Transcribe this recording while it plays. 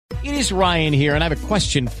It is Ryan here, and I have a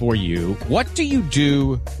question for you. What do you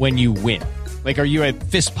do when you win? Like, are you a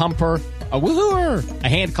fist pumper, a woohooer, a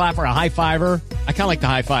hand clapper, a high fiver? I kind of like the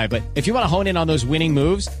high five, but if you want to hone in on those winning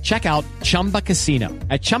moves, check out Chumba Casino.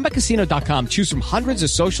 At ChumbaCasino.com, choose from hundreds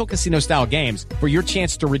of social casino-style games for your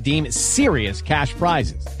chance to redeem serious cash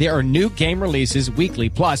prizes. There are new game releases weekly,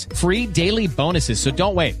 plus free daily bonuses. So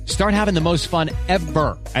don't wait. Start having the most fun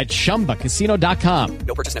ever at ChumbaCasino.com.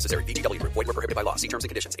 No purchase necessary. VGW Group. Void where prohibited by law. See terms and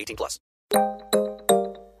conditions. 18+.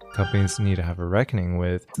 Companies need to have a reckoning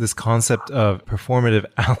with this concept of performative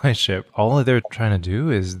allyship. All they're trying to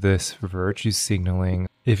do is this virtue signaling.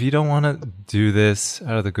 If you don't want to do this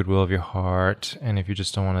out of the goodwill of your heart, and if you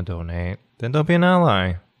just don't want to donate, then don't be an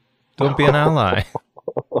ally. Don't be an ally.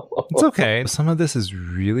 It's okay. Some of this is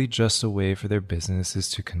really just a way for their businesses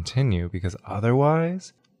to continue, because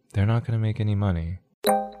otherwise, they're not going to make any money.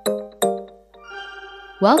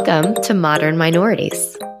 Welcome to Modern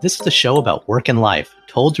Minorities. This is a show about work and life,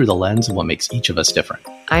 told through the lens of what makes each of us different.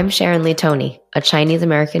 I'm Sharon Lee Tony, a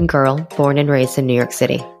Chinese-American girl born and raised in New York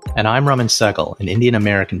City. And I'm Raman Sehgal, an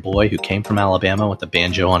Indian-American boy who came from Alabama with a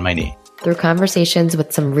banjo on my knee. Through conversations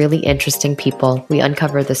with some really interesting people, we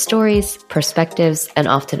uncover the stories, perspectives, and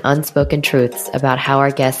often unspoken truths about how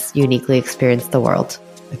our guests uniquely experience the world.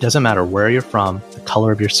 It doesn't matter where you're from, the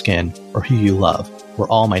color of your skin, or who you love. We're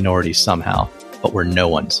all minorities somehow, but we're no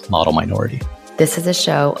one's model minority. This is a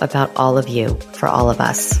show about all of you, for all of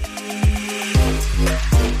us.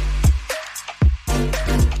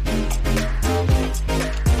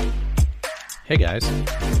 Hey guys.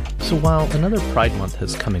 So while another Pride Month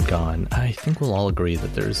has come and gone, I think we'll all agree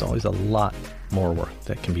that there's always a lot more work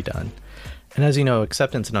that can be done. And as you know,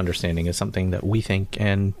 acceptance and understanding is something that we think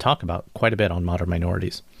and talk about quite a bit on Modern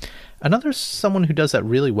Minorities. Someone who does that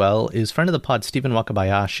really well is friend of the pod, Stephen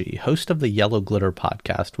Wakabayashi, host of the Yellow Glitter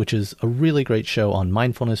podcast, which is a really great show on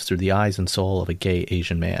mindfulness through the eyes and soul of a gay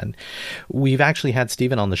Asian man. We've actually had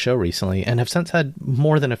Stephen on the show recently and have since had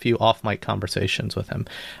more than a few off-mic conversations with him.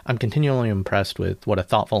 I'm continually impressed with what a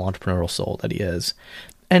thoughtful entrepreneurial soul that he is.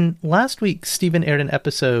 And last week, Stephen aired an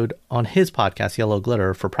episode on his podcast, Yellow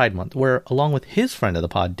Glitter, for Pride Month, where, along with his friend of the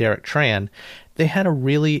pod, Derek Tran, they had a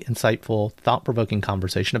really insightful, thought-provoking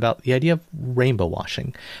conversation about the idea of rainbow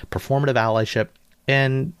washing, performative allyship,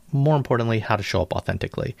 and more importantly, how to show up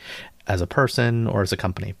authentically as a person or as a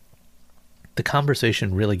company. The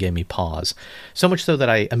conversation really gave me pause, so much so that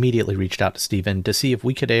I immediately reached out to Stephen to see if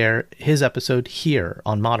we could air his episode here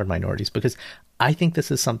on Modern Minorities, because I think this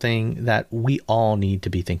is something that we all need to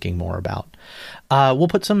be thinking more about. We'll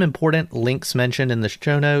put some important links mentioned in the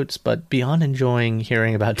show notes, but beyond enjoying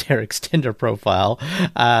hearing about Derek's Tinder profile,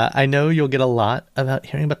 I know you'll get a lot about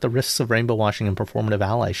hearing about the risks of rainbow washing and performative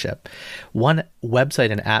allyship. One website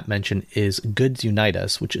and app mentioned is Goods Unite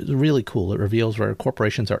Us, which is really cool. It reveals where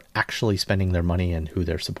corporations are actually spending their money and who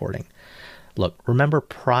they're supporting. Look, remember,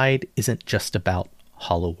 Pride isn't just about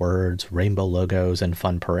hollow words, rainbow logos, and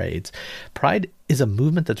fun parades. Pride is a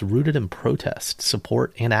movement that's rooted in protest,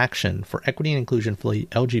 support, and action for equity and inclusion for the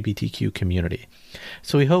LGBTQ community.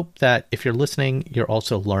 So we hope that if you're listening, you're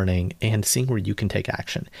also learning and seeing where you can take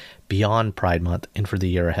action beyond Pride Month and for the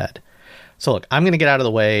year ahead. So look, I'm going to get out of the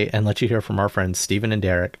way and let you hear from our friends Stephen and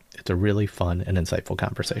Derek. It's a really fun and insightful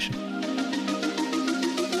conversation.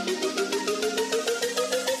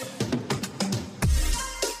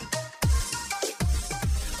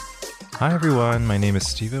 Hi everyone, my name is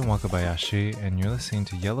Stephen Wakabayashi, and you're listening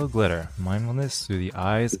to Yellow Glitter, mindfulness through the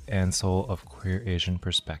eyes and soul of queer Asian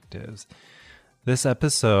perspectives. This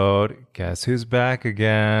episode, guess who's back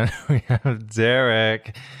again? We have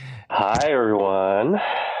Derek. Hi everyone.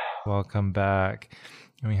 Welcome back.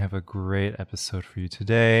 And we have a great episode for you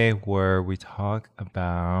today where we talk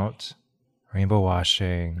about rainbow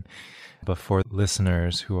washing. But for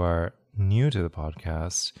listeners who are new to the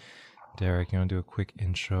podcast, Derek, you want to do a quick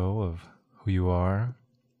intro of who you are?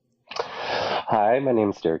 Hi, my name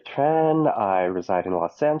is Derek Tran. I reside in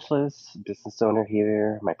Los Angeles, business owner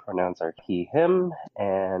here. My pronouns are he, him,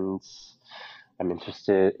 and I'm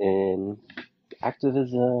interested in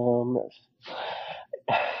activism,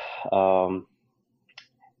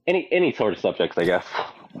 any sort of subjects, I guess.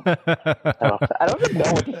 I don't even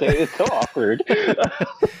know what to say. It's so awkward.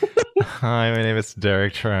 Hi, my name is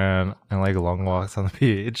Derek Tran. I like long walks on the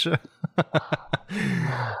beach.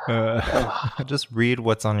 Just read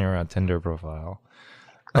what's on your Tinder profile.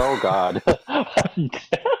 Oh, God.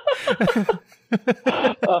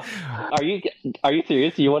 Are you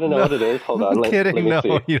serious? You want to know what it is? Hold on. I'm kidding. Let me No,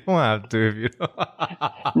 see. you don't have to if you don't.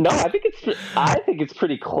 No, I think it's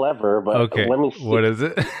pretty clever, but Okay, let me see. what is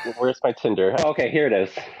it? Where's my Tinder? Okay, here it is.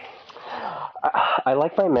 I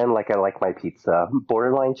like my men like I like my pizza.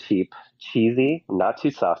 Borderline cheap, cheesy, not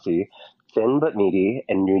too saucy, thin but meaty,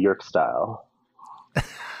 and New York style.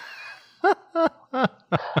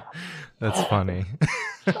 That's funny.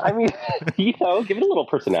 I mean, give it a little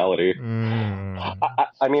personality.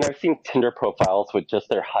 I mean, I've seen Tinder profiles with just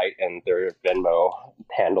their height and their Venmo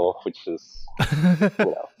handle, which is,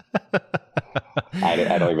 I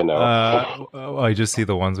don't even know. I just see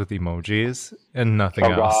the ones with emojis and nothing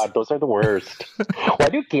else. Oh God, those are the worst. Why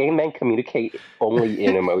do gay men communicate only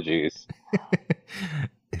in emojis?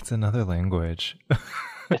 It's another language.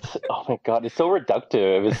 Oh my God, it's so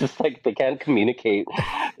reductive. It's just like they can't communicate.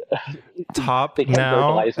 Top They can't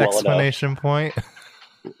now, verbalize well exclamation point.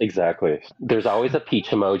 Exactly. There's always a peach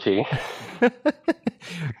emoji.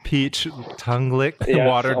 Peach, tongue lick, Yes,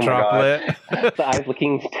 water oh my droplet. God. The eyes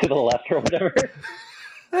looking to the left or whatever.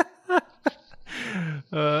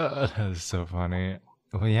 That is so funny.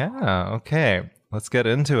 Well, yeah, okay. Let's get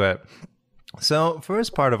into it. So,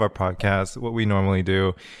 first part of our podcast, what we normally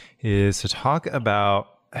do is to talk about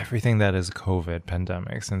everything that is COVID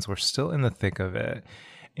pandemic, since we're still in the thick of it.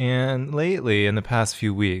 And lately, in the past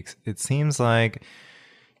few weeks, it seems like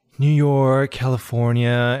New York,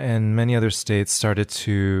 California, and many other states started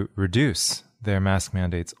to reduce their mask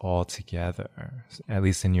mandates altogether. At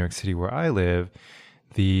least in New York City, where I live,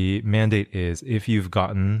 the mandate is if you've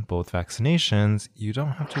gotten both vaccinations, you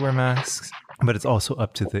don't have to wear masks. But it's also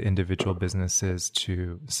up to the individual businesses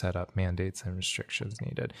to set up mandates and restrictions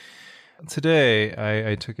needed.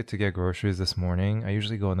 Today, I took it to get groceries this morning. I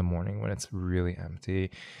usually go in the morning when it's really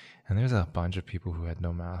empty. And there's a bunch of people who had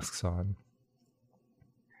no masks on.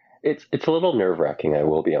 It's a little nerve-wracking, I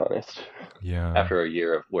will be honest. Yeah. After a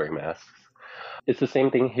year of wearing masks. It's the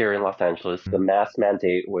same thing here in Los Angeles. The mask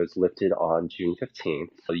mandate was lifted on June 15th.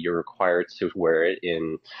 So you're required to wear it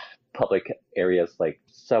in public areas like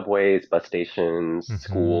subways, bus stations,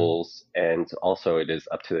 schools, and also it is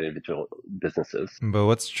up to the individual businesses. But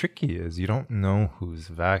what's tricky is you don't know who's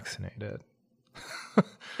vaccinated.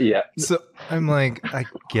 Yeah. So I'm like, I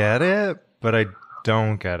get it, but I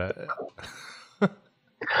don't get it.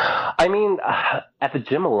 I mean, at the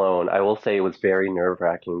gym alone, I will say it was very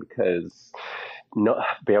nerve-wracking because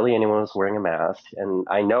barely anyone was wearing a mask. And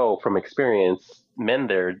I know from experience, men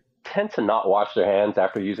there tend to not wash their hands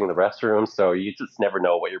after using the restroom, so you just never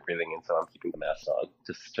know what you're breathing in. So I'm keeping the mask on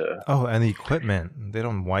just to. Oh, and the equipment, they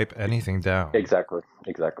don't wipe anything down. Exactly.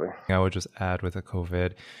 I would just add with the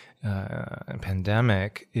COVID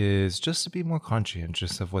pandemic is just to be more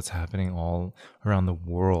conscientious of what's happening all around the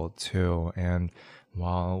world too. And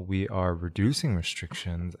while we are reducing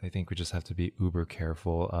restrictions, I think we just have to be uber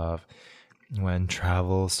careful of when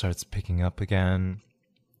travel starts picking up again,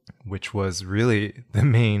 which was really the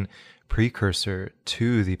main precursor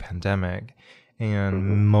to the pandemic.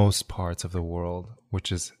 And most parts of the world, which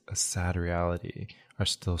is a sad reality, are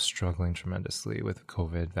still struggling tremendously with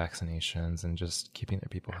COVID vaccinations and just keeping their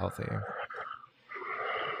people healthy.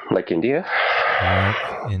 Like India?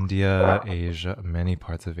 India, Asia, many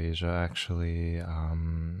parts of Asia, actually.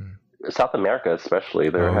 South America especially,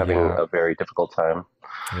 they're having a very difficult time.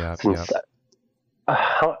 Yeah.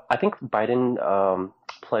 I think Biden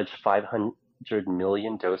pledged 500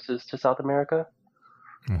 million doses to South America.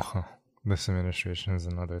 Well, this administration is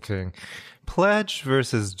another thing. Pledge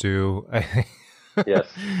versus do, I think. Yes.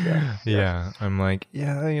 Yeah, I'm like,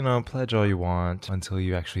 pledge all you want until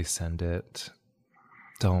you actually send it.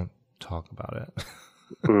 Don't talk about it.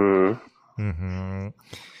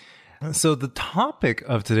 So the topic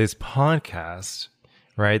of today's podcast,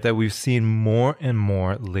 right, that we've seen more and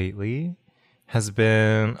more lately has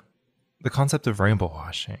been the concept of rainbow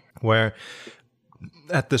washing, where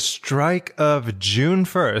at the strike of June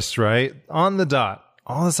 1st, right, on the dot,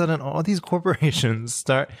 all of a sudden, all these corporations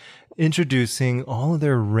start introducing all of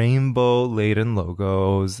their rainbow-laden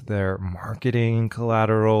logos, their marketing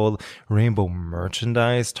collateral, rainbow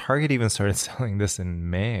merchandise. Target even started selling this in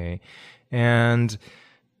May. And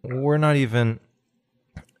we're not even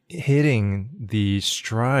hitting the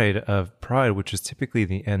stride of Pride, which is typically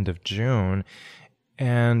the end of June.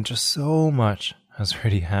 And just so much has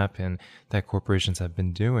already happened that corporations have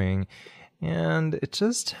been doing. And it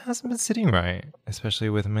just hasn't been sitting right, especially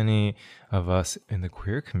with many of us in the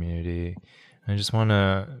queer community. I just want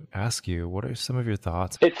to ask you, what are some of your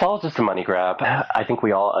thoughts? It's all just a money grab. I think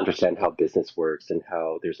we all understand how business works and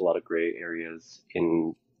how there's a lot of gray areas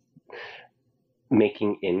in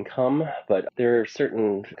making income, but there are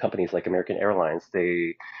certain companies like American Airlines,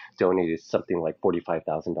 they donated something like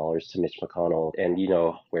 $45,000 to Mitch McConnell, and you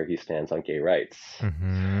know where he stands on gay rights.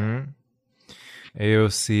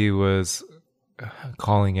 AOC was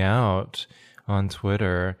calling out on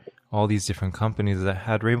Twitter all these different companies that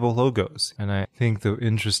had rainbow logos. And I think the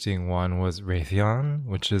interesting one was Raytheon,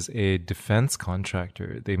 which is a defense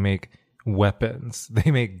contractor. They make weapons,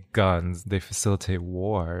 they make guns, they facilitate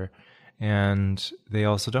war. And they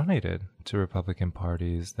also donated to Republican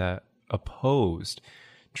parties that opposed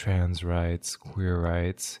trans rights, queer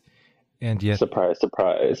rights. And yet, surprise,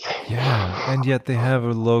 surprise. Yeah, and yet they have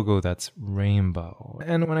a logo that's rainbow.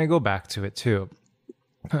 And when I go back to it too,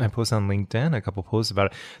 I post on LinkedIn a couple posts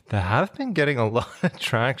about it that have been getting a lot of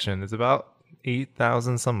traction. It's about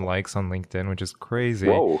 8,000 some likes on LinkedIn, which is crazy.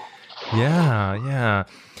 Whoa. Yeah.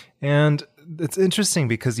 And it's interesting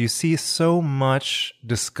because you see so much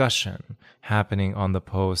discussion happening on the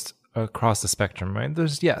post across the spectrum, right?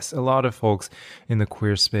 There's, yes, a lot of folks in the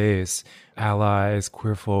queer space, allies,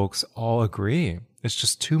 queer folks, all agree. It's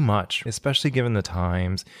just too much, especially given the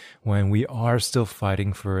times when we are still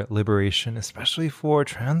fighting for liberation, especially for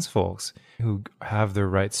trans folks who have their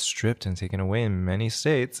rights stripped and taken away in many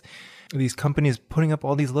states. These companies putting up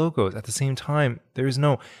all these logos at the same time, there is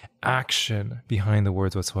no action behind the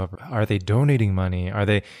words whatsoever. Are they donating money? Are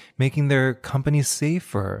they making their companies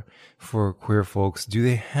safer for queer folks? Do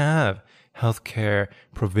they have healthcare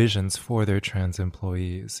provisions for their trans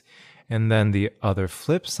employees? And then the other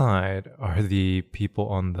flip side are the people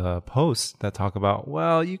on the post that talk about,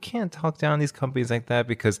 well, you can't talk down these companies like that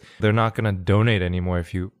because they're not going to donate anymore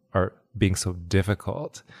if you are being so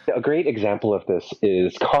difficult. A great example of this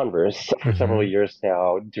is Converse. For several years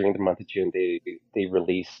now, during the month of June, they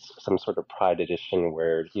released some sort of Pride edition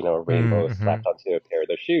where, a rainbow is slapped onto a pair of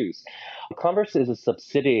their shoes. Converse is a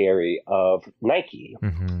subsidiary of Nike,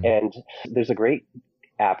 and there's a great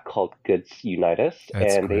app called Goods Unite Us,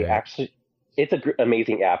 and great. it's an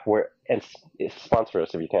amazing app and sponsor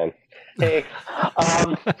us if you can. Hey,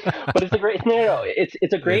 but it's a great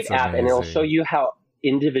it's a great It's app, amazing. and it'll show you how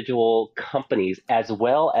individual companies as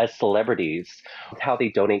well as celebrities, how they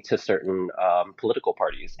donate to certain political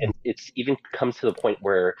parties. And it's even comes to the point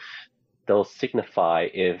where they'll signify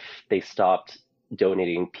if they stopped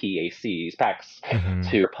donating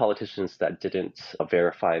PACs to politicians that didn't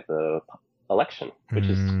verify the election, which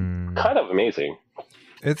is kind of amazing.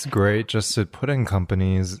 It's great just to put in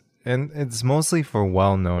companies, and it's mostly for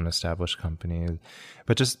well-known established companies,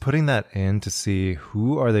 but just putting that in to see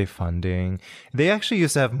who are they funding. They actually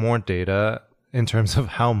used to have more data in terms of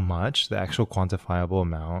how much, the actual quantifiable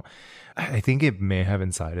amount. I think it may have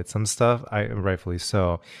incited some stuff, rightfully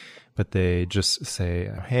so, but they just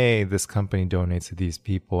say, hey, this company donates to these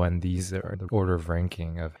people, and these are the order of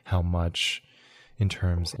ranking of how much in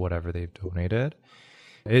terms of whatever they've donated.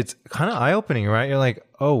 It's kind of eye-opening, right? You're like,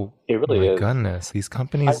 oh, It really my is. goodness, these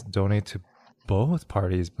companies donate to both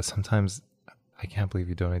parties, but sometimes I can't believe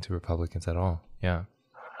you donate to Republicans at all. Yeah.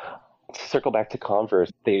 To circle back to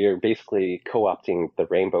Converse, they are basically co-opting the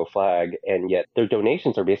rainbow flag, and yet their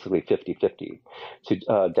donations are basically 50-50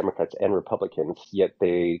 to Democrats and Republicans, yet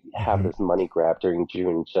they have this money grab during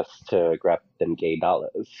June just to grab them gay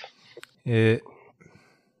dollars.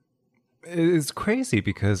 It's crazy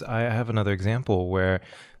because I have another example where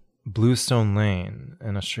Bluestone Lane,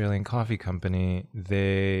 an Australian coffee company,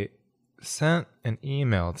 they sent an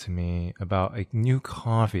email to me about a new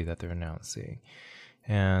coffee that they're announcing.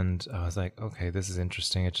 And I was like, okay, this is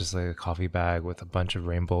interesting. It's just like a coffee bag with a bunch of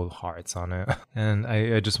rainbow hearts on it. And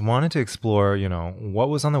I just wanted to explore, what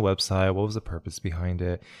was on the website, what was the purpose behind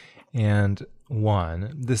it. And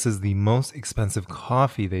one, this is the most expensive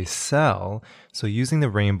coffee they sell. So using the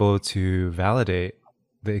rainbow to validate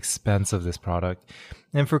the expense of this product.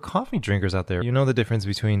 And for coffee drinkers out there, you know the difference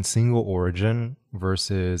between single origin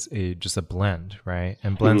versus just a blend, right?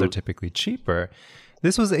 And blends are typically cheaper.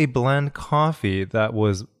 This was a blend coffee that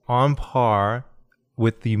was on par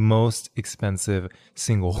with the most expensive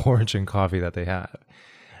single origin coffee that they have.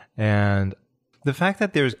 And the fact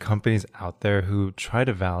that there's companies out there who try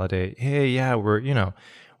to validate, hey, yeah, we're going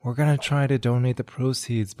to try to donate the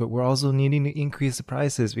proceeds, but we're also needing to increase the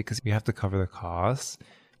prices because we have to cover the costs,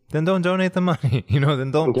 then don't donate the money. Then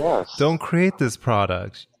don't create this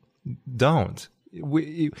product. Don't.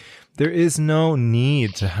 There is no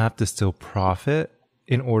need to have to still profit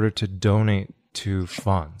in order to donate to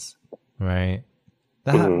funds, right?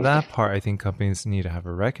 That part I think companies need to have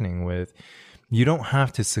a reckoning with. You don't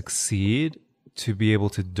have to succeed to be able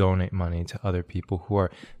to donate money to other people who are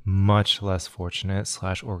much less fortunate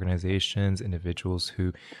 / organizations, individuals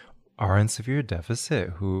who are in severe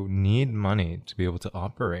deficit, who need money to be able to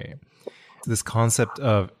operate. this concept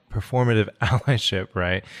of performative allyship,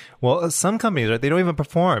 right? Well, some companies, right, they don't even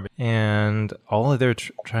perform. And all they're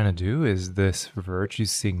trying to do is this virtue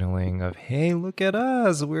signaling of, hey, look at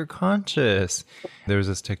us, we're conscious. There was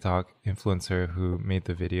this TikTok influencer who made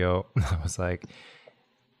the video that was like,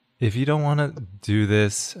 if you don't want to do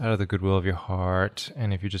this out of the goodwill of your heart,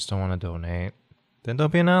 and if you just don't want to donate, then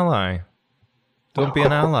don't be an ally. Don't be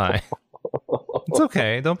an ally. It's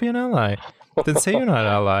okay. Don't be an ally. Then say you're not an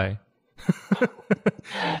ally.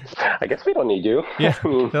 I guess we don't need you. Yeah.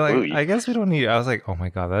 They're like, I guess we don't need you. I was like, oh my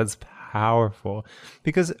God, that's powerful.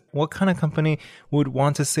 Because what kind of company would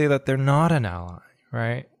want to say that they're not an ally,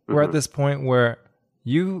 right? Mm-hmm. We're at this point where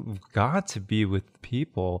you've got to be with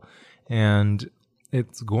people and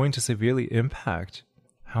it's going to severely impact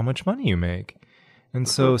how much money you make. And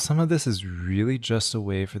so some of this is really just a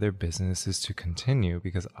way for their businesses to continue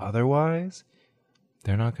because otherwise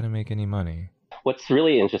they're not going to make any money. What's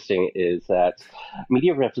really interesting is that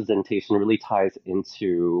media representation really ties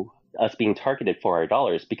into us being targeted for our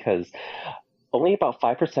dollars because only about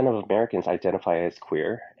 5% of Americans identify as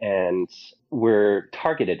queer, and we're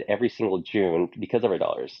targeted every single June because of our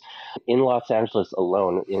dollars. In Los Angeles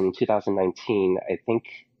alone, in 2019, I think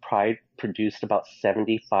Pride produced about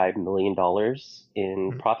 $75 million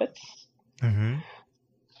in profits. Mm-hmm.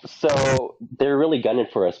 So they're really gunning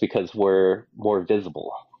for us because we're more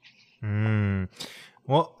visible.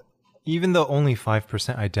 Well, even though only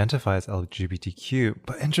 5% identify as LGBTQ,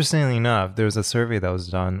 but interestingly enough, there was a survey that was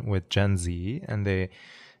done with Gen Z, and they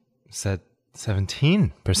said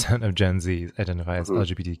 17% of Gen Z identify as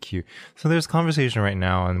LGBTQ. So there's conversation right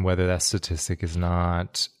now on whether that statistic is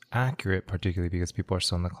not accurate, particularly because people are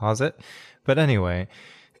still in the closet. But anyway,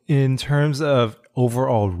 in terms of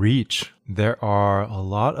overall reach, there are a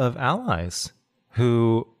lot of allies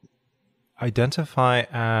who identify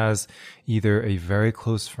as either a very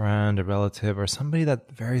close friend, a relative, or somebody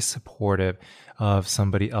that's very supportive of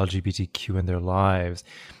somebody LGBTQ in their lives.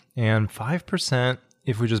 And 5%,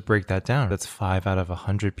 if we just break that down, that's 5 out of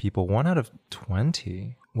 100 people, 1 out of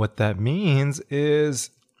 20. What that means is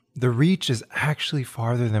the reach is actually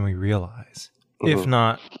farther than we realize. If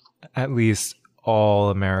not, at least all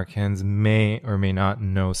Americans may or may not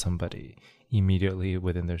know somebody immediately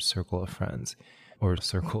within their circle of friends or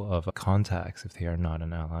circle of contacts, if they are not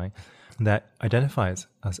an ally, that identifies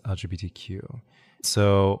as LGBTQ.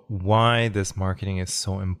 So why this marketing is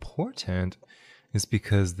so important is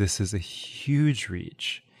because this is a huge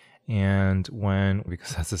reach. And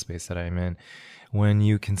because that's the space that I'm in, when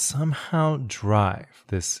you can somehow drive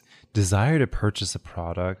this desire to purchase a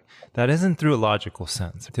product that isn't through a logical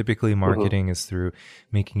sense. Typically, marketing is through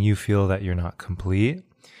making you feel that you're not complete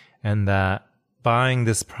and that buying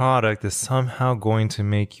this product is somehow going to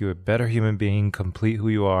make you a better human being, complete who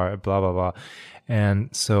you are, blah, blah, blah. And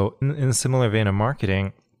so in a similar vein of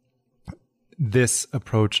marketing, this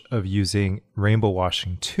approach of using rainbow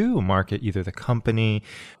washing to market either the company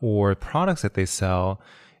or products that they sell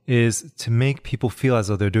is to make people feel as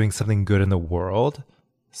though they're doing something good in the world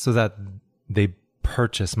so that they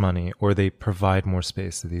purchase money or they provide more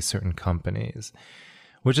space to these certain companies,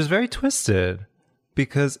 which is very twisted.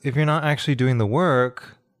 Because if you're not actually doing the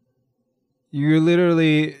work, you're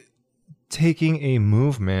literally taking a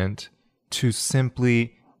movement to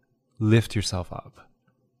simply lift yourself up.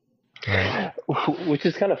 Right? Which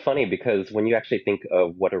is kind of funny because when you actually think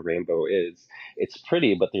of what a rainbow is, it's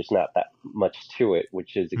pretty, but there's not that much to it,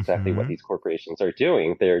 which is exactly what these corporations are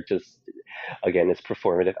doing. They're just, again, it's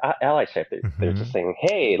performative allyship. They're just saying,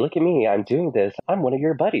 hey, look at me, I'm doing this. I'm one of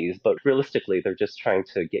your buddies. But realistically, they're just trying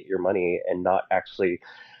to get your money and not actually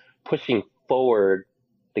pushing forward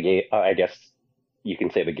the gay, I guess you can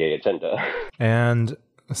say the gay agenda. And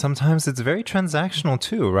sometimes it's very transactional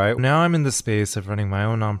too, right? Now I'm in the space of running my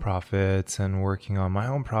own nonprofits and working on my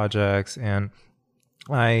own projects, and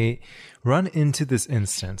I run into this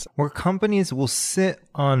instance where companies will sit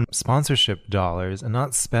on sponsorship dollars and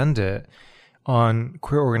not spend it on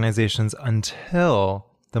queer organizations until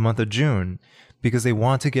the month of June because they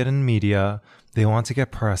want to get in media, they want to get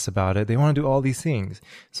press about it, they want to do all these things.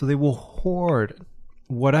 So they will hoard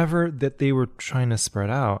whatever that they were trying to spread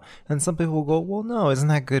out. And some people will go, well, no, isn't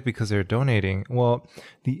that good because they're donating? Well,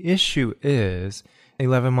 the issue is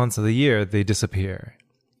 11 months of the year, they disappear.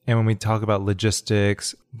 And when we talk about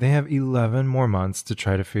logistics, they have 11 more months to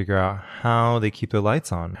try to figure out how they keep their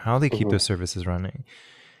lights on, how they keep their services running.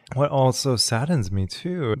 What also saddens me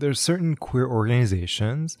too, there's certain queer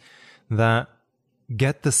organizations that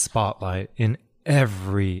get the spotlight in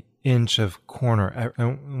every inch of corner.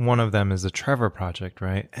 And one of them is the Trevor Project,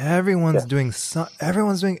 right? Everyone's doing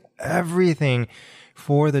everything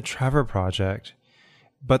for the Trevor Project.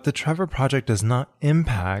 But the Trevor Project does not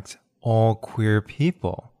impact all queer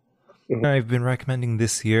people. I've been recommending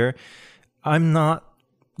this year, I'm not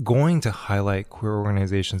going to highlight queer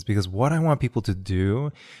organizations because what I want people to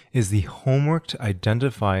do is the homework to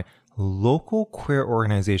identify local queer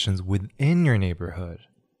organizations within your neighborhood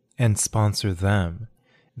and sponsor them.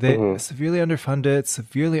 They're severely underfunded,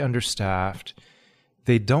 severely understaffed.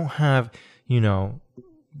 They don't have,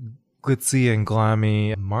 glitzy and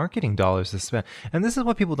glammy marketing dollars to spend. And this is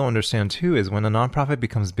what people don't understand too, is when a nonprofit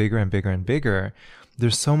becomes bigger and bigger and bigger,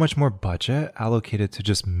 there's so much more budget allocated to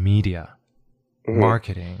just media,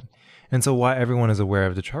 marketing. And so why everyone is aware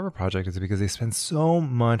of the Trevor Project is because they spend so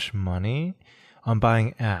much money on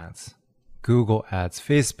buying ads, Google ads,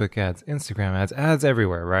 Facebook ads, Instagram ads, ads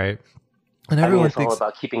everywhere, right? And everyone it's all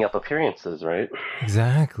about keeping up appearances, right?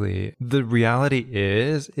 Exactly. The reality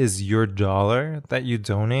is your dollar that you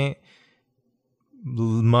donate,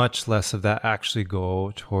 much less of that actually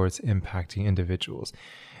go towards impacting individuals.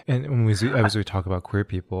 And as we talk about queer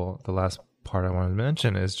people, the last part I want to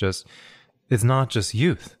mention is just, it's not just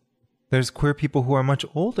youth. There's queer people who are much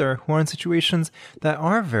older who are in situations that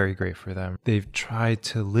are very great for them. They've tried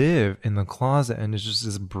to live in the closet and it's just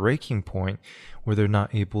this breaking point where they're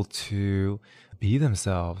not able to be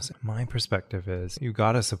themselves. My perspective is you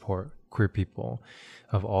got to support queer people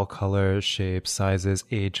of all colors, shapes, sizes,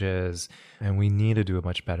 ages, and we need to do a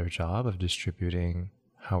much better job of distributing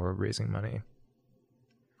how we're raising money.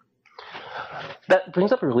 That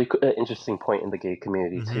brings up a really interesting point in the gay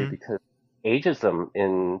community too, because ageism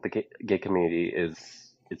in the gay community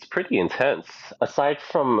it's pretty intense. Aside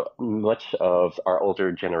from much of our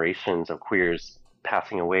older generations of queers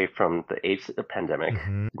passing away from the AIDS pandemic,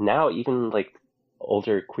 now even like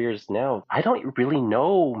older queers now, I don't really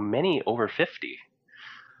know many over 50.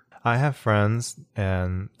 I have friends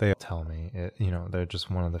and they tell me, they're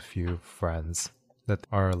just one of the few friends that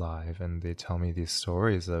are alive, and they tell me these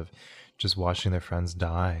stories of just watching their friends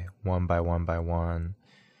die one by one by one.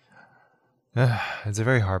 It's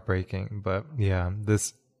very heartbreaking, but yeah,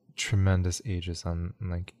 this tremendous ageism,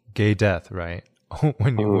 like gay death, right?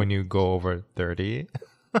 when you go over 30.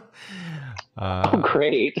 Oh,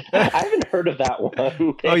 great! I haven't heard of that one.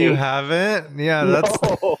 Thanks. Oh, you haven't? Yeah,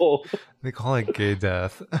 that's no. They call it gay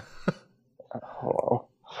death. Oh,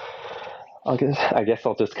 I guess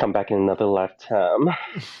I'll just come back in another lifetime.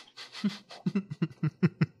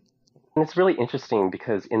 And it's really interesting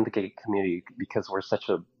because in the gay community, because we're such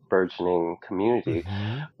a burgeoning community,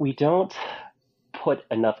 we don't put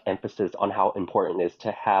enough emphasis on how important it is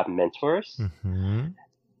to have mentors.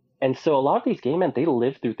 And so a lot of these gay men, they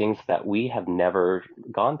live through things that we have never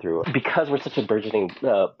gone through. Because we're such a burgeoning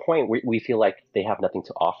point, we feel like they have nothing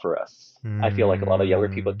to offer us. I feel like a lot of younger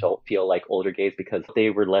people don't feel like older gays because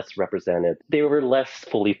they were less represented. They were less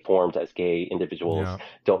fully formed as gay individuals,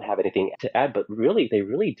 don't have anything to add. But really, they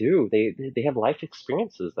really do. They have life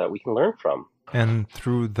experiences that we can learn from. And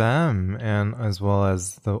through them, and as well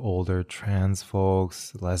as the older trans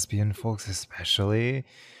folks, lesbian folks especially,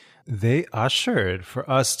 they ushered for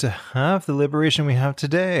us to have the liberation we have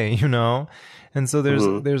today, And so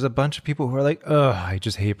there's a bunch of people who are like, I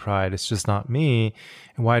just hate Pride. It's just not me.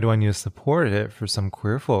 And why do I need to support it? For some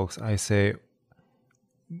queer folks, I say,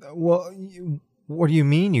 well, what do you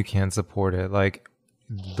mean you can't support it? Like,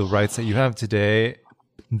 the rights that you have today,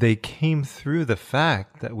 they came through the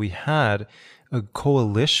fact that we had a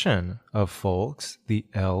coalition of folks, the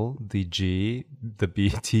L, the G, the B,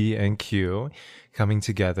 T, and Q, coming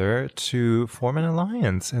together to form an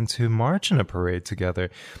alliance and to march in a parade together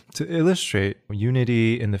to illustrate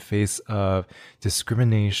unity in the face of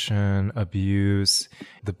discrimination, abuse.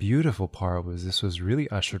 The beautiful part was this was really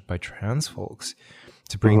ushered by trans folks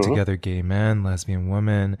to bring together gay men, lesbian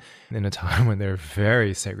women in a time when they're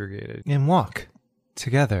very segregated and walk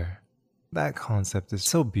together. That concept is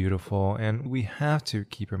so beautiful, and we have to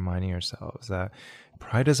keep reminding ourselves that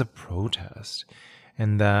Pride is a protest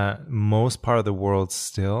and that most part of the world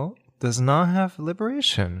still does not have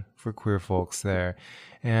liberation for queer folks there.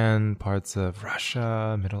 And parts of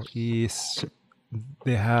Russia, Middle East,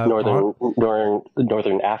 they have Northern Africa,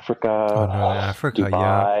 Northern Africa,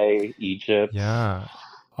 Dubai, Egypt. Yeah.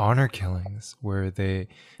 Honor killings where they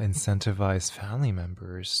incentivize family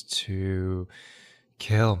members to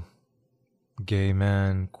kill gay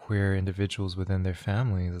men, queer individuals within their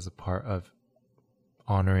families as a part of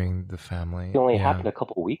honoring the family. It only happened a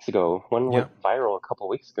couple of weeks ago. One went viral a couple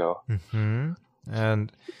of weeks ago.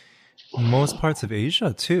 And most parts of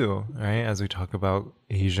Asia too, right? As we talk about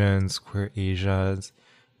Asians, queer Asians,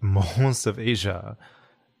 most of Asia,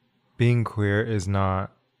 being queer is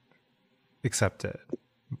not accepted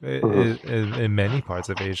in many parts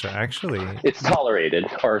of Asia, actually. It's tolerated,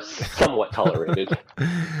 or somewhat tolerated.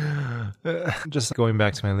 Just going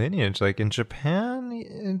back to my lineage, like in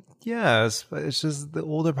Japan, yes, but it's just the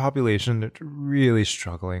older population that's really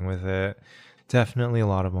struggling with it. Definitely a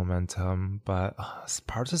lot of momentum, but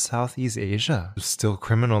parts of Southeast Asia are still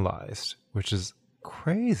criminalized, which is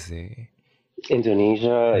crazy.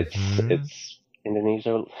 Indonesia, it's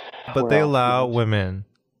Indonesia. But they allow women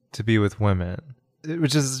to be with women,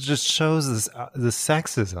 which is just shows this the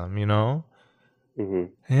sexism, you know? Mm-hmm.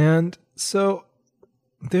 And so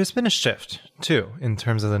there's been a shift too in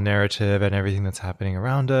terms of the narrative and everything that's happening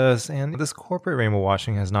around us. And this corporate rainbow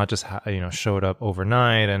washing has not just showed up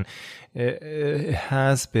overnight, and it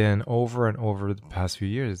has been over and over the past few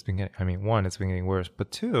years. It's been getting, one, it's been getting worse,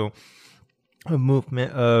 but two, a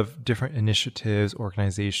movement of different initiatives,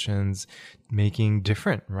 organizations making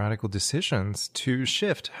different radical decisions to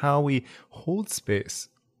shift how we hold space,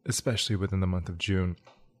 especially within the month of June.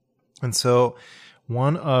 And so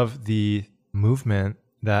one of the movement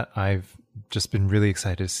that I've just been really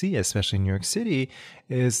excited to see, especially in New York City,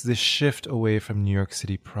 is the shift away from New York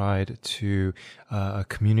City Pride to a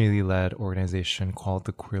community-led organization called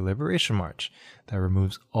the Queer Liberation March that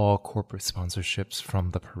removes all corporate sponsorships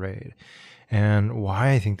from the parade. And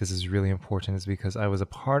why I think this is really important is because I was a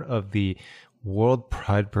part of the World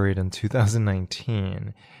Pride Parade in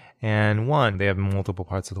 2019. And one, they have multiple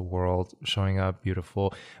parts of the world showing up,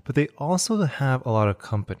 beautiful, but they also have a lot of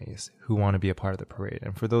companies who want to be a part of the parade.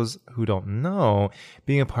 And for those who don't know,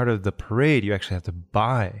 being a part of the parade, you actually have to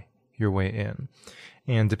buy your way in.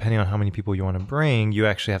 And depending on how many people you want to bring, you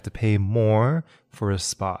actually have to pay more for a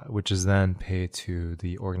spot, which is then paid to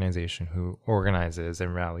the organization who organizes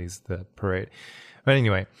and rallies the parade. But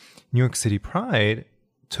anyway, New York City Pride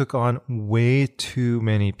took on way too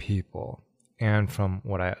many people. And from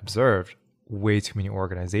what I observed, way too many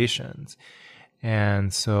organizations.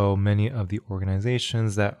 And so many of the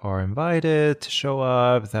organizations that are invited to show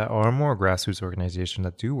up, that are more grassroots organizations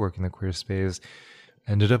that do work in the queer space,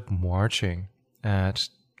 ended up marching at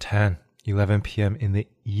 10, 11 p.m. in the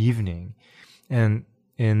evening. And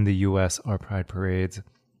in the US, our pride parades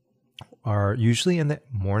are usually in the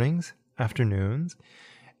mornings, afternoons.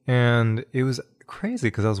 And it was crazy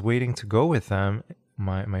because I was waiting to go with them,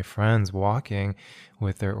 my friends walking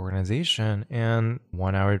with their organization, and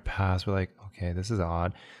 1 hour had passed. We're like, okay, this is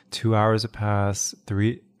odd. 2 hours had passed,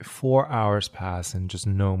 4 hours passed, and just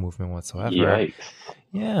no movement whatsoever. Yikes.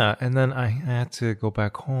 Yeah, and then I had to go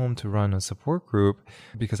back home to run a support group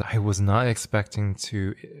because I was not expecting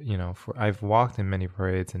to, I've walked in many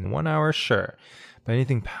parades in 1 hour, sure. But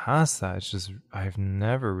anything past that, it's just, I've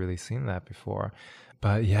never really seen that before.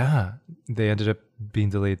 But yeah, they ended up being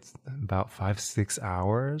delayed about 5-6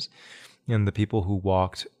 hours. And the people who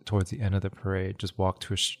walked towards the end of the parade just walked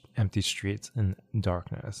to empty streets in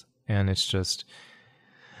darkness. And it's just,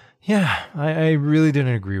 yeah, I really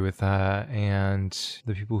didn't agree with that. And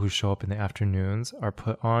the people who show up in the afternoons are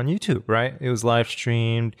put on YouTube, right? It was live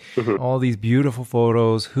streamed, all these beautiful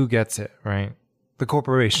photos. Who gets it, right? The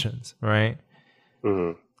corporations, right?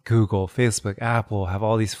 Mm-hmm. Google, Facebook, Apple have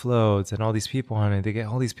all these floats and all these people on it. They get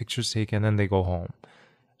all these pictures taken, and then they go home.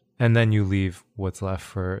 And then you leave what's left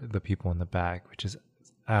for the people in the back, which is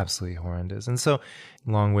absolutely horrendous. And so,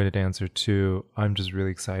 long-winded answer two, I'm just really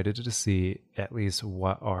excited to see at least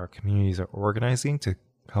what our communities are organizing to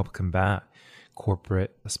help combat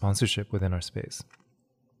corporate sponsorship within our space.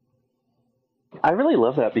 I really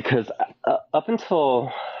love that because up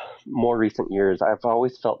until more recent years, I've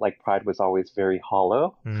always felt like Pride was always very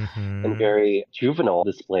hollow and very juvenile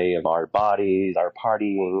display of our bodies, our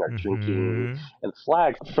partying, our drinking, and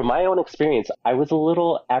flags. From my own experience, I was a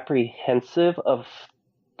little apprehensive of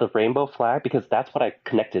the rainbow flag because that's what I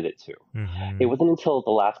connected it to. It wasn't until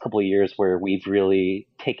the last couple of years where we've really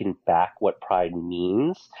taken back what Pride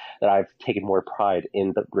means that I've taken more pride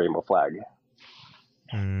in the rainbow flag.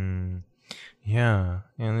 Yeah,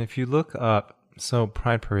 and if you look up, so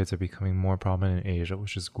pride parades are becoming more prominent in Asia,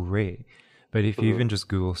 which is great. But if you even just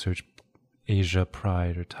Google search Asia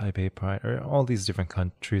Pride or Taipei Pride or all these different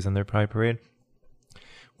countries and their pride parade,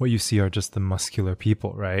 what you see are just the muscular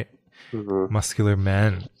people, right? Muscular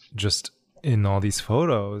men just in all these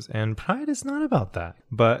photos. And pride is not about that.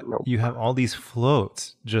 But you have all these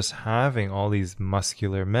floats just having all these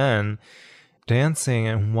muscular men dancing,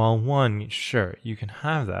 and while one, sure, you can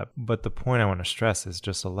have that, but the point I want to stress is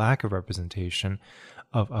just a lack of representation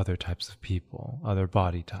of other types of people, other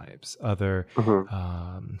body types, other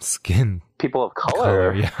skin. People of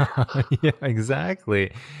color. Yeah. Yeah,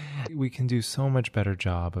 exactly. We can do so much better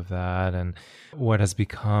job of that, and what has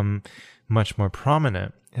become much more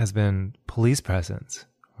prominent has been police presence,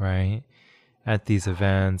 right? At these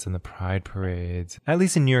events and the pride parades, at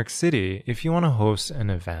least in New York City, if you want to host an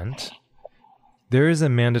event, there is a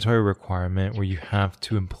mandatory requirement where you have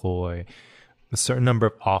to employ a certain number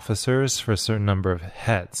of officers for a certain number of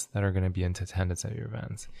heads that are going to be in attendance at your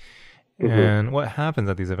events. Mm-hmm. And what happens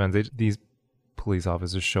at these events, these police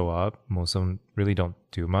officers show up. Most of them really don't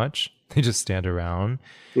do much. They just stand around.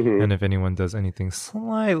 Mm-hmm. And if anyone does anything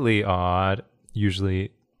slightly odd,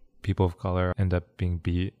 usually people of color end up being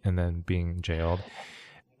beat and then being jailed.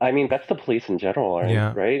 I mean, that's the police in general,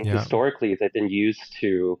 right? Yeah. Historically, they've been used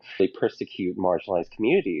to persecute marginalized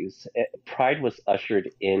communities. Pride was ushered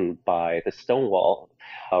in by the Stonewall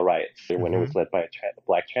riots when it was led by a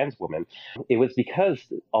black trans woman. It was because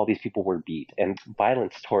all these people were beat and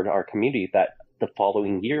violence toward our community that the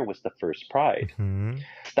following year was the first Pride. Mm-hmm.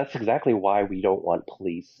 That's exactly why we don't want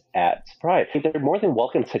police at Pride. They're more than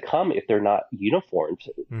welcome to come if they're not uniformed,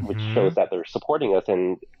 which shows that they're supporting us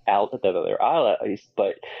and that they're allies.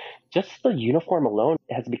 But just the uniform alone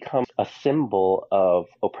has become a symbol of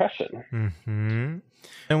oppression. Mm-hmm.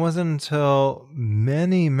 It wasn't until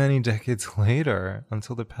many, many decades later,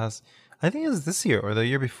 until the past, I think it was this year or the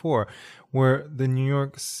year before, where the New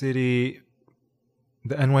York City,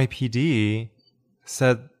 the NYPD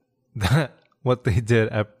said that what they did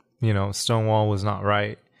at, Stonewall was not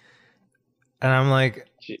right. And I'm like,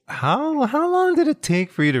 how long did it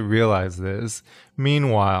take for you to realize this?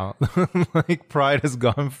 Meanwhile, Pride has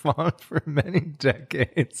gone on for many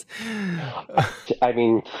decades. I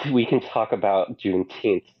mean, we can talk about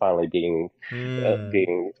Juneteenth finally being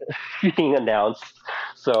announced.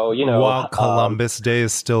 So, while Columbus Day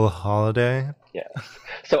is still a holiday. Yeah.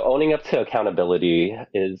 So owning up to accountability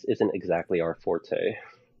isn't exactly our forte.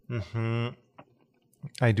 Mm-hmm.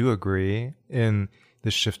 I do agree in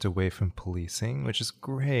the shift away from policing, which is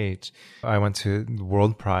great. I went to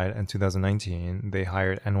World Pride in 2019. They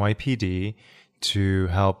hired NYPD to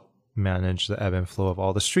help manage the ebb and flow of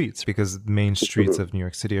all the streets because the main streets of New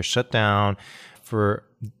York City are shut down for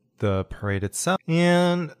the parade itself.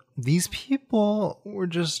 And these people were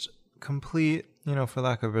just complete, for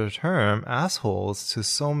lack of a better term, assholes to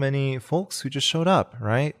so many folks who just showed up,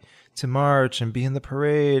 right? To march and be in the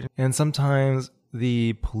parade. And sometimes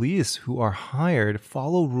the police who are hired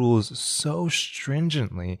follow rules so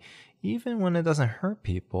stringently, even when it doesn't hurt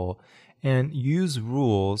people, and use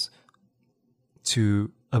rules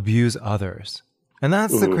to abuse others. And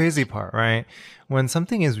that's the crazy part, right? When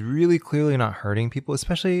something is really clearly not hurting people,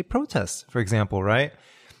 especially protests, for example, right?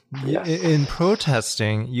 Yes. In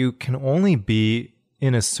protesting, you can only be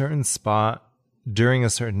in a certain spot during a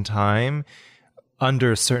certain time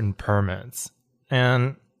under certain permits.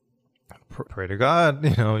 And pray to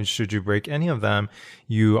God, should you break any of them,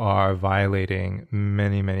 you are violating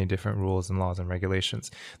many, many different rules and laws and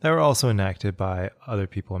regulations that were also enacted by other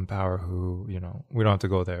people in power who, we don't have to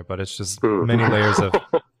go there, but it's just many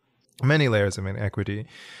layers of inequity.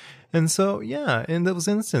 And so, yeah, in those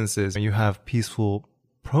instances, you have peaceful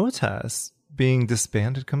protests being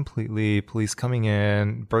disbanded completely, police coming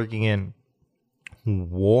in, breaking in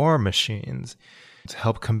war machines to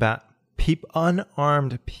help combat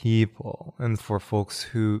unarmed people. And for folks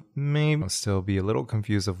who may still be a little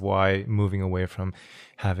confused of why moving away from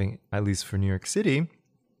having, at least for New York City,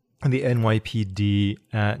 the NYPD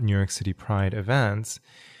at New York City Pride events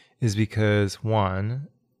is because, one,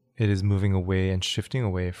 it is moving away and shifting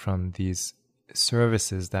away from these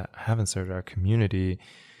services that haven't served our community.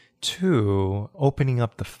 Two, opening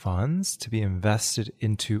up the funds to be invested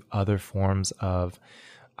into other forms of,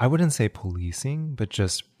 I wouldn't say policing, but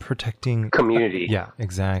just protecting community. Yeah,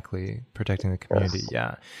 exactly. Protecting the community. Yes.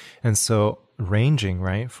 Yeah. And so ranging,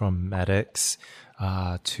 right, from medics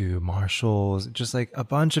to marshals, just like a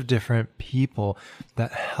bunch of different people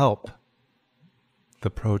that help the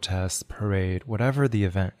protest, parade, whatever the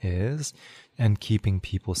event is, and keeping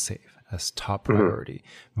people safe as top priority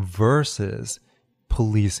versus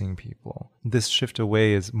policing people. This shift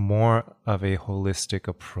away is more of a holistic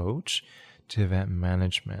approach to event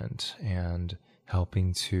management and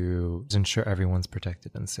helping to ensure everyone's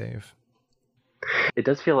protected and safe. It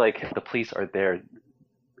does feel like the police are there.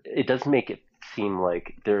 It does make it seem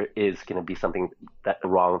like there is going to be something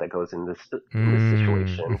wrong that goes in this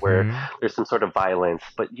situation where there's some sort of violence.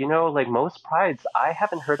 But, like most prides, I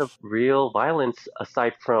haven't heard of real violence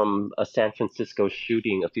aside from a San Francisco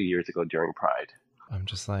shooting a few years ago during Pride. I'm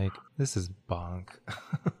just like, this is bonk.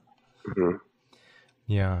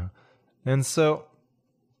 Yeah. And so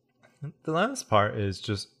the last part is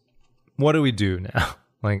just, what do we do now?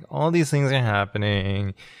 Like, all these things are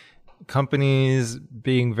happening, companies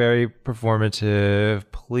being very performative,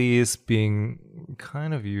 police being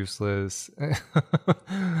kind of useless.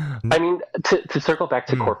 I mean, to circle back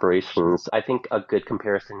to corporations, I think a good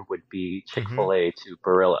comparison would be Chick-fil-A to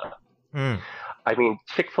Barilla. I mean,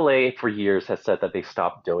 Chick-fil-A for years has said that they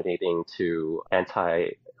stopped donating to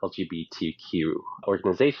anti-LGBTQ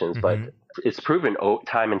organizations, but it's proven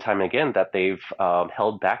time and time again that they've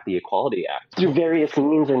held back the Equality Act through various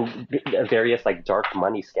means and various like dark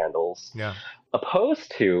money scandals. Yeah.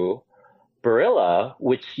 Opposed to Barilla,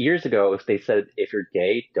 which years ago they said if you're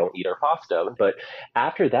gay, don't eat our pasta. But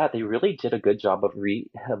after that, they really did a good job of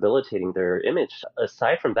rehabilitating their image.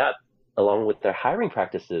 Aside from that, along with their hiring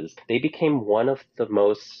practices, they became one of the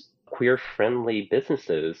most queer-friendly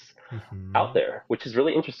businesses out there, which is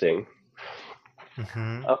really interesting.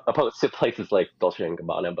 Opposed to places like Dolce &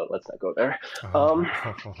 Gabbana, but let's not go there.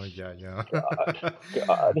 Yeah.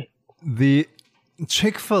 God. The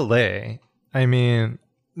Chick-fil-A, I mean,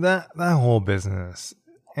 that whole business,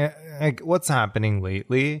 like what's happening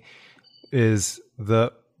lately is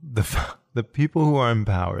the people who are in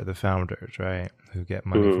power, the founders, right, who get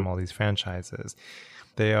money from all these franchises,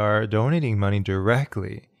 they are donating money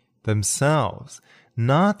directly themselves,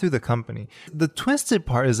 not through the company. The twisted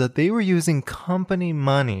part is that they were using company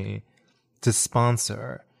money to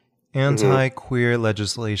sponsor anti-queer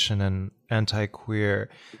legislation and anti-queer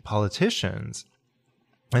politicians.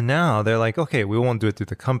 And now they're like, okay, we won't do it through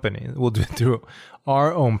the company. We'll do it through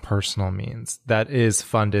our own personal means that is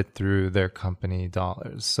funded through their company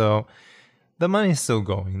dollars. So the money's still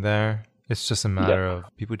going there. It's just a matter of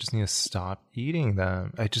people just need to stop eating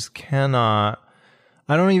them. I just cannot.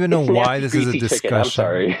 I don't even know why this is a discussion. I'm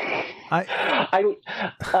sorry.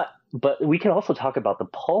 But we can also talk about the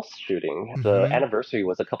Pulse shooting. The anniversary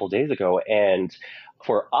was a couple days ago. And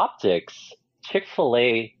for optics,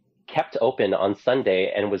 Chick-fil-A kept open on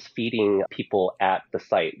Sunday and was feeding people at the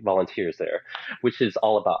site, volunteers there, which is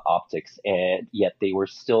all about optics. And yet they were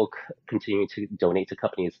still continuing to donate to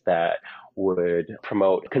companies that would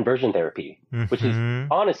promote conversion therapy, which is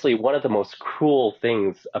honestly one of the most cruel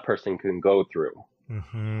things a person can go through.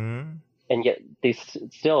 And yet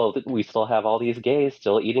we still have all these gays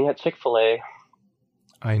still eating at Chick-fil-A.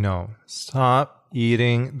 I know. Stop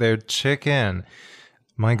eating their chicken.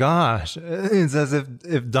 My gosh, it's as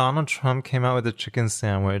if Donald Trump came out with a chicken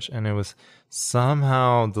sandwich and it was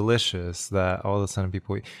somehow delicious that all of a sudden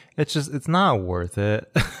people eat. It's not worth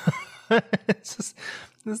it. It's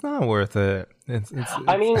not worth it.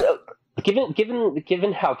 I mean,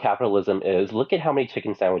 given how capitalism is, look at how many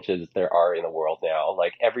chicken sandwiches there are in the world now.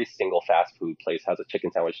 Like every single fast food place has a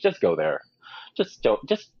chicken sandwich. Just go there. Just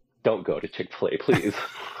don't go to Chick-fil-A, please.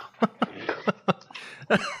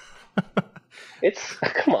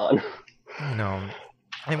 Come on. You know,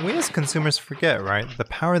 and we as consumers forget, right? The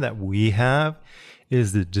power that we have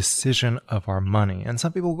is the decision of our money. And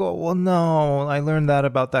some people go, well, no, I learned that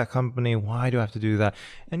about that company. Why do I have to do that?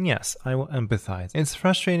 And yes, I will empathize. It's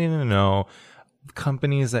frustrating to know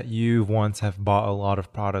companies that you once have bought a lot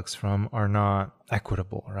of products from are not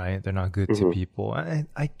equitable, right? They're not good to people.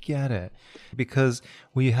 I get it because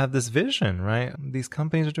we have this vision, right? These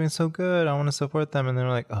companies are doing so good. I want to support them. And they're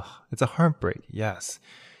like, oh, it's a heartbreak. Yes.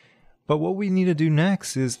 But what we need to do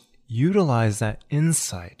next is utilize that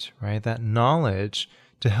insight, right? That knowledge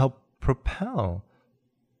to help propel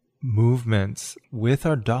movements with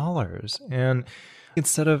our dollars. And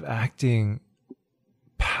instead of acting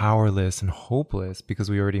powerless and hopeless because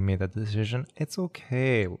we already made that decision, it's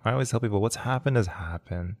okay. I always tell people what's happened has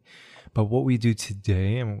happened. But what we do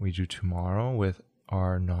today and what we do tomorrow with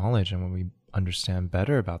our knowledge and when we understand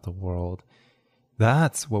better about the world,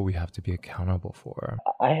 that's what we have to be accountable for.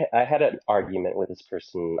 I had an argument with this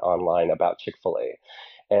person online about Chick-fil-A.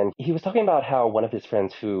 And he was talking about how one of his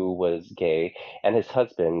friends who was gay and his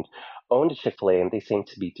husband owned a Chick-fil-A and they seem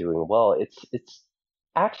to be doing well. It's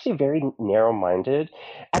actually very narrow-minded.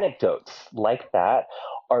 Anecdotes like that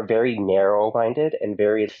are very narrow-minded and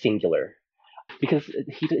very singular. Because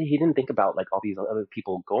he didn't think about like all these other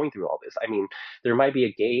people going through all this. I mean, there might be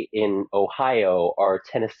a gay in Ohio or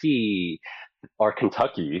Tennessee or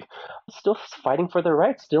Kentucky still fighting for their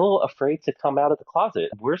rights, still afraid to come out of the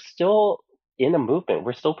closet. We're still in a movement.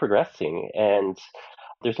 We're still progressing. And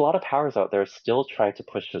there's a lot of powers out there still trying to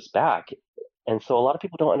push us back. And so a lot of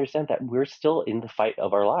people don't understand that we're still in the fight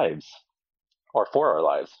of our lives. Or for our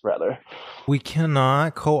lives, rather. We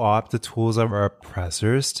cannot co-opt the tools of our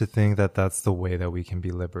oppressors to think that that's the way that we can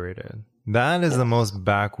be liberated. That is the most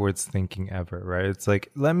backwards thinking ever, right? It's like,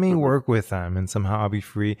 let me work with them and somehow I'll be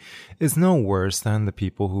free. It's no worse than the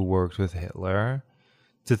people who worked with Hitler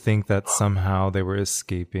to think that somehow they were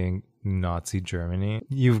escaping Nazi Germany.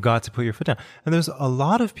 You've got to put your foot down. And there's a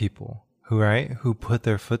lot of people who put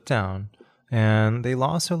their foot down and they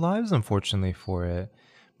lost their lives, unfortunately, for it.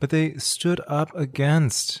 But they stood up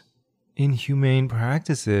against inhumane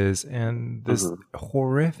practices and this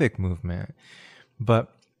horrific movement.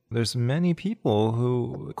 But there's many people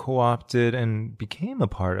who co-opted and became a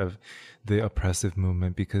part of the oppressive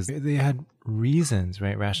movement because they had reasons,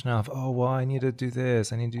 right? Rationale of, oh, well, I need to do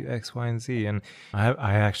this. I need to do X, Y, and Z. And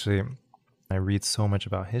I read so much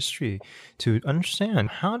about history to understand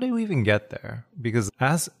how did we even get there? Because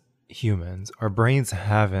as humans, our brains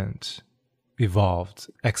haven't evolved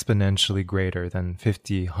exponentially greater than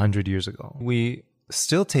 50, 100 years ago. We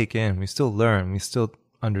still take in, we still learn, we still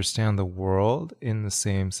understand the world in the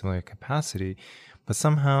same similar capacity. But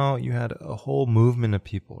somehow you had a whole movement of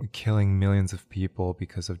people killing millions of people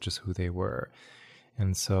because of just who they were.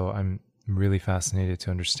 And so I'm really fascinated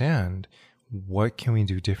to understand what can we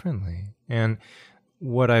do differently? And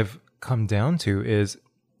what I've come down to is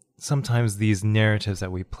sometimes these narratives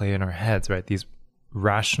that we play in our heads, right? These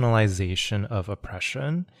rationalization of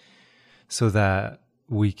oppression so that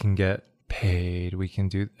we can get paid, we can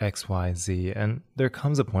do X, Y, Z. And there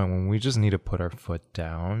comes a point when we just need to put our foot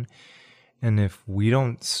down. And if we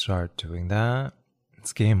don't start doing that,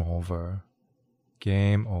 it's game over.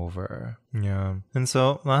 Game over. Yeah. And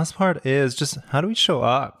so last part is just how do we show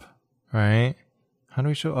up? Right? How do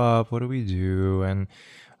we show up? What do we do? And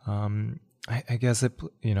I guess it,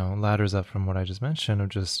 ladders up from what I just mentioned of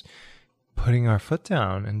just putting our foot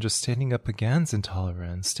down and just standing up against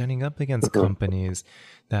intolerance, standing up against companies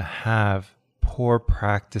that have poor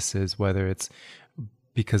practices, whether it's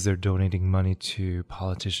because they're donating money to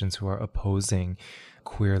politicians who are opposing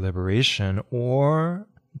queer liberation, or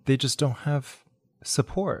they just don't have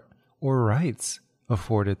support or rights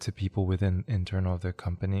afforded to people within internal of their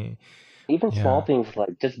company. Even small things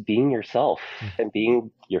like just being yourself and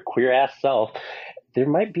being your queer ass self. There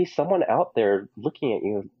might be someone out there looking at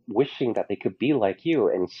you, wishing that they could be like you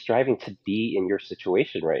and striving to be in your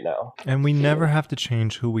situation right now. And we never have to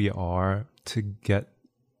change who we are to get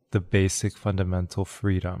the basic fundamental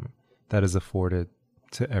freedom that is afforded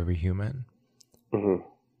to every human. Mm-hmm.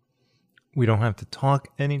 We don't have to talk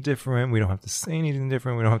any different. We don't have to say anything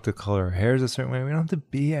different. We don't have to color our hairs a certain way. We don't have to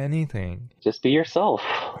be anything. Just be yourself.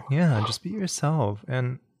 Yeah, just be yourself.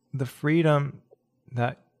 And the freedom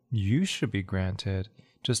that you should be granted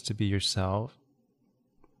just to be yourself,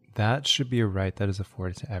 that should be a right that is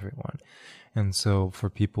afforded to everyone. And so for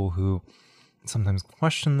people who sometimes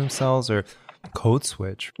question themselves or code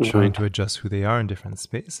switch, trying to adjust who they are in different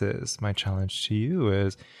spaces, my challenge to you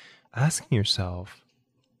is asking yourself,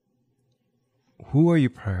 who are you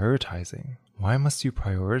prioritizing? Why must you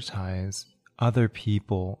prioritize other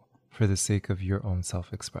people for the sake of your own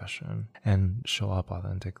self-expression and show up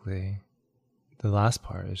authentically? The last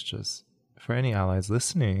part is just, for any allies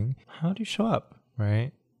listening, how do you show up,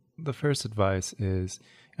 right? The first advice is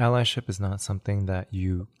allyship is not something that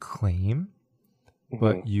you claim,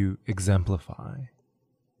 but you exemplify.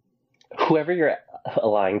 Whoever you're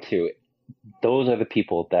allying to, those are the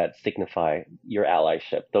people that signify your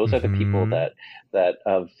allyship. Those are the people that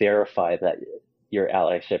verify that your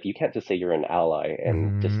allyship. You can't just say you're an ally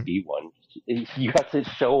and just be one. You have to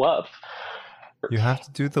show up. You have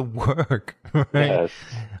to do the work, right? Yes.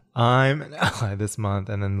 I'm an ally this month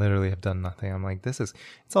and then literally have done nothing. I'm like, it's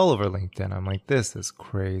all over LinkedIn. I'm like, this is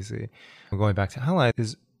crazy. Going back to ally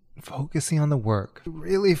is focusing on the work,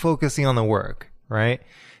 really focusing on the work, right?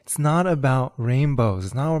 It's not about rainbows.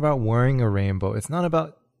 It's not about wearing a rainbow. It's not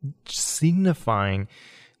about signifying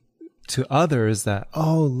to others that,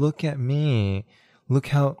 oh, look at me. Look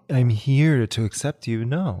how I'm here to accept you.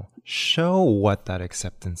 No, show what that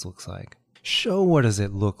acceptance looks like. Show what does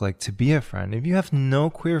it look like to be a friend. If you have no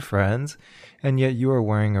queer friends and yet you are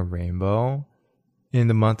wearing a rainbow in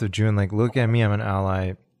the month of June, like, look at me, I'm an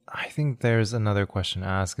ally. I think there's another question to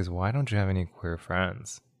ask is, why don't you have any queer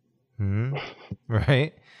friends?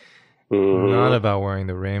 Right? Not about wearing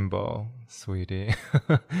the rainbow, sweetie.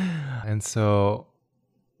 And so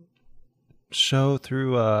show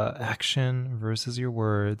through action versus your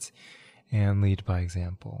words and lead by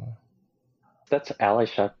example. That's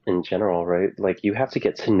allyship in general, right? Like, you have to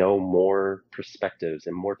get to know more perspectives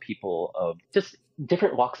and more people of just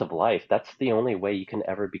different walks of life. That's the only way you can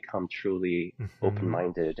ever become truly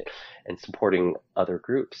open-minded and supporting other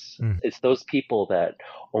groups. It's those people that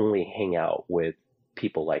only hang out with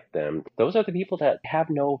people like them. Those are the people that have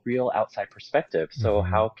no real outside perspective. So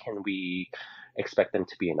how can we expect them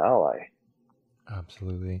to be an ally?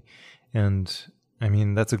 Absolutely. And I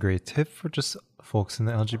mean, that's a great tip for just folks in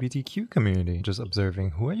the LGBTQ community, just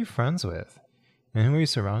observing who are you friends with and who are you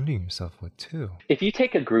surrounding yourself with too. If you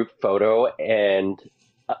take a group photo and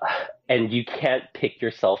you can't pick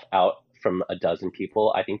yourself out from a dozen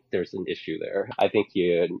people, I think there's an issue there. I think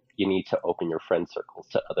you need to open your friend circles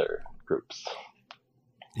to other groups.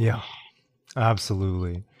 Yeah,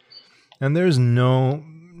 absolutely. And there's no,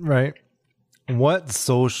 right? What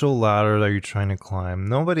social ladder are you trying to climb?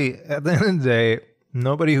 Nobody, at the end of the day,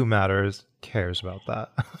 nobody who matters cares about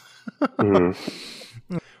that.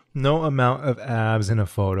 No amount of abs in a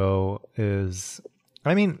photo is,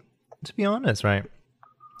 I mean, to be honest, right?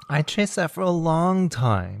 I chased that for a long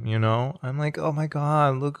time, you know? I'm like, oh my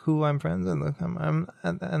God, look who I'm friends with. Look,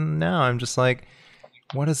 and now I'm just like,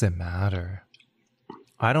 what does it matter?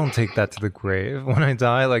 I don't take that to the grave when I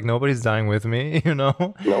die. Like, nobody's dying with me, you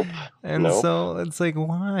know? Nope. And so it's like,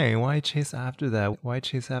 why? Why chase after that? Why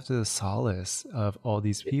chase after the solace of all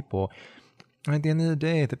these people? And at the end of the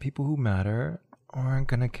day, the people who matter aren't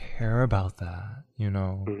going to care about that, you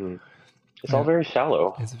know? It's all very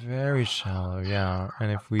shallow. It's very shallow, yeah.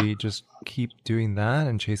 And if we just keep doing that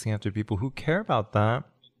and chasing after people who care about that,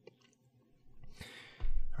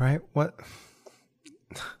 right? What?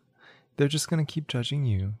 They're just going to keep judging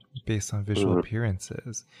you based on visual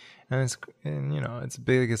appearances. And it's the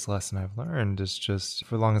biggest lesson I've learned is just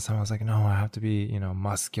for the longest time, I was like, no, I have to be,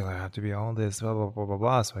 muscular. I have to be all this, blah, blah, blah, blah,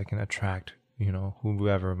 blah, so I can attract,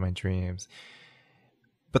 whoever of my dreams.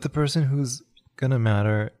 But the person who's going to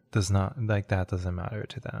matter doesn't matter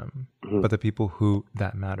to them. But the people who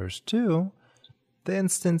that matters to, the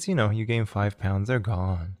instance, you gain 5 pounds, they're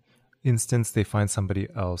gone. Instance, they find somebody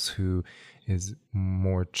else who is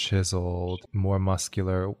more chiseled, more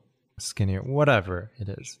muscular, skinnier, whatever it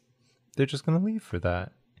is. They're just going to leave for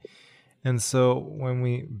that. And so when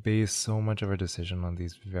we base so much of our decision on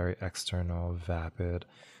these very external, vapid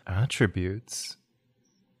attributes,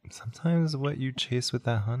 sometimes what you chase with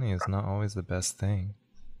that honey is not always the best thing.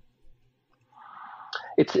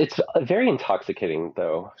 It's very intoxicating,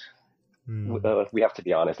 though. We have to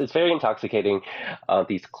be honest. It's very intoxicating.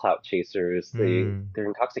 These clout chasers, they're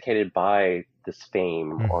intoxicated by this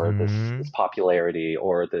fame or this popularity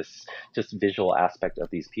or this just visual aspect of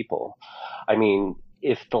these people. I mean,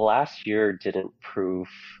 if the last year didn't prove,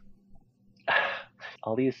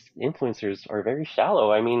 all these influencers are very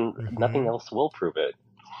shallow. I mean, nothing else will prove it.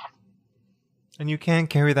 And you can't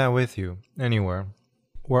carry that with you anywhere.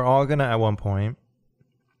 We're all gonna at one point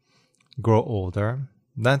grow older.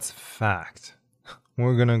 That's fact.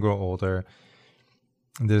 We're going to grow older.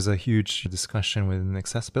 There's a huge discussion within the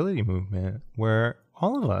accessibility movement where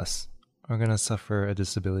all of us are going to suffer a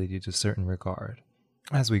disability to a certain regard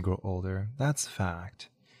as we grow older. That's fact.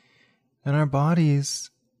 And our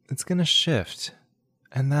bodies, it's going to shift.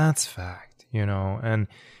 And that's fact, And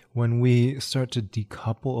when we start to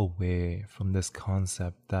decouple away from this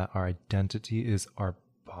concept that our identity is our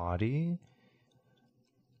body,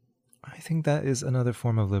 I think that is another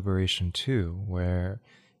form of liberation too, where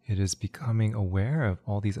it is becoming aware of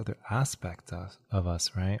all these other aspects of us,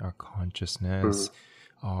 right? Our consciousness,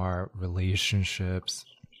 our relationships,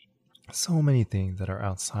 so many things that are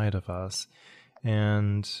outside of us.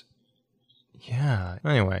 And yeah,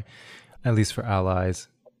 anyway, at least for allies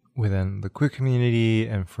within the queer community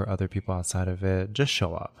and for other people outside of it, just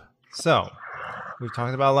show up. So we've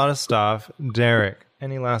talked about a lot of stuff. Derek,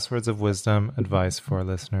 any last words of wisdom, advice for our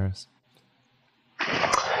listeners?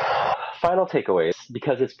 Final takeaways,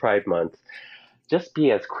 because it's Pride Month, just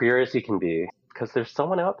be as queer as you can be, because there's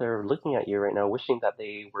someone out there looking at you right now, wishing that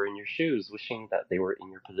they were in your shoes, wishing that they were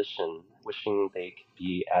in your position, wishing they could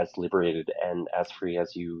be as liberated and as free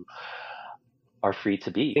as you are free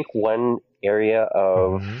to be. I think one area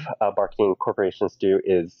of marketing corporations do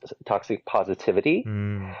is toxic positivity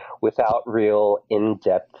without real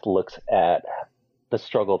in-depth looks at the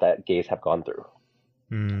struggle that gays have gone through.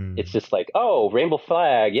 It's just like, oh, rainbow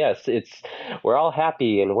flag, yes, we're all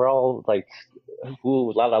happy and we're all like,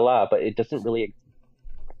 ooh, la la la, but it doesn't really.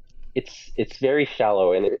 It's very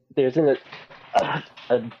shallow, and there isn't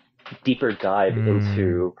a deeper dive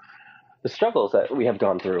into the struggles that we have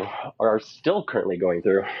gone through or are still currently going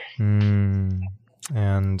through.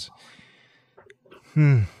 And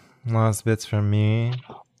last bits from me.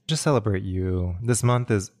 Just celebrate you. This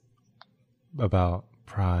month is about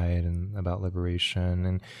pride and about liberation,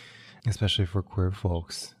 and especially for queer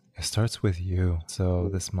folks, it starts with you. So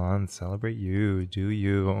this month, celebrate you, do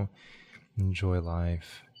you, enjoy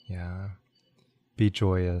life. Yeah, be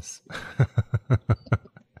joyous.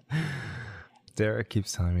 Derek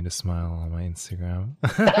keeps telling me to smile on my Instagram.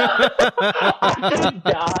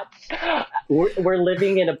 We're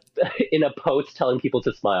living in a post telling people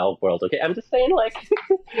to smile world. Okay, I'm just saying, like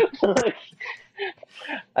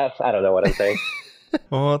I don't know what I'm saying.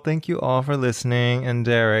 Well, thank you all for listening. And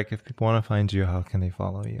Derek, if people want to find you, how can they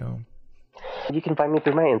follow you? You can find me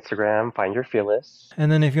through my Instagram, Find Your Fearless.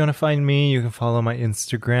 And then if you want to find me, you can follow my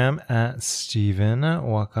Instagram at Steven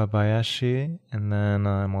Wakabayashi. And then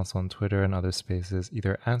I'm also on Twitter and other spaces,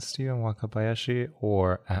 either at Steven Wakabayashi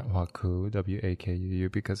or at Waku, W-A-K-U-U,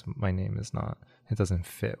 because my name is not, it doesn't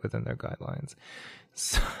fit within their guidelines.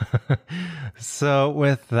 So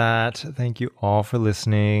with that, thank you all for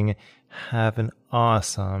listening. Have an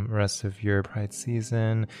awesome rest of your Pride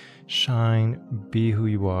season. Shine, be who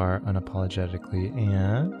you are unapologetically,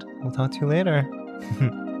 and we'll talk to you later.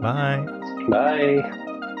 Bye. Bye.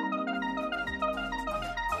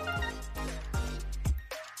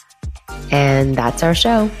 And that's our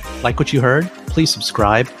show. Like what you heard? Please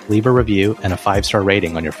subscribe, leave a review, and a 5-star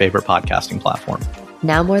rating on your favorite podcasting platform.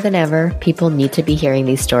 Now more than ever, people need to be hearing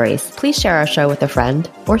these stories. Please share our show with a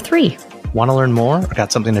friend or 3. Want to learn more or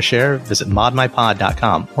got something to share? Visit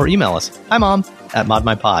modmypod.com or email us,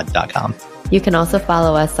 himom@modmypod.com. You can also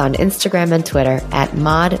follow us on Instagram and Twitter at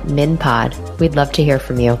modminpod. We'd love to hear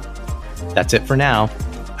from you. That's it for now.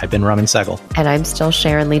 I've been Raman Segal. And I'm still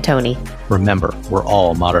Sharon Lee Tony. Remember, we're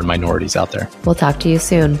all modern minorities out there. We'll talk to you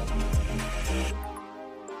soon.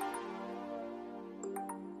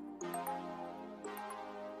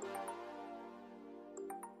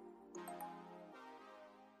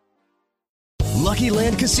 Lucky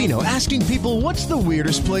Land Casino, asking people, what's the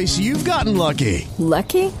weirdest place you've gotten lucky?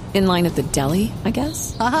 Lucky? In line at the deli, I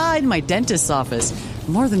guess? Aha, in my dentist's office.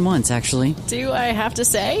 More than once, actually. Do I have to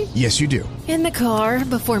say? Yes, you do. In the car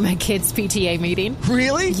before my kids' PTA meeting.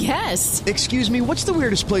 Really? Yes. Excuse me, what's the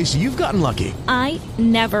weirdest place you've gotten lucky? I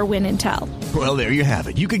never win and tell. Well, there you have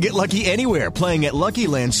it. You can get lucky anywhere, playing at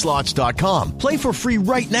LuckyLandSlots.com. Play for free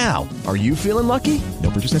right now. Are you feeling lucky?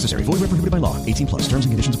 No purchase necessary. Void where prohibited by law. 18+. Terms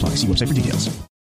and conditions apply. See website for details.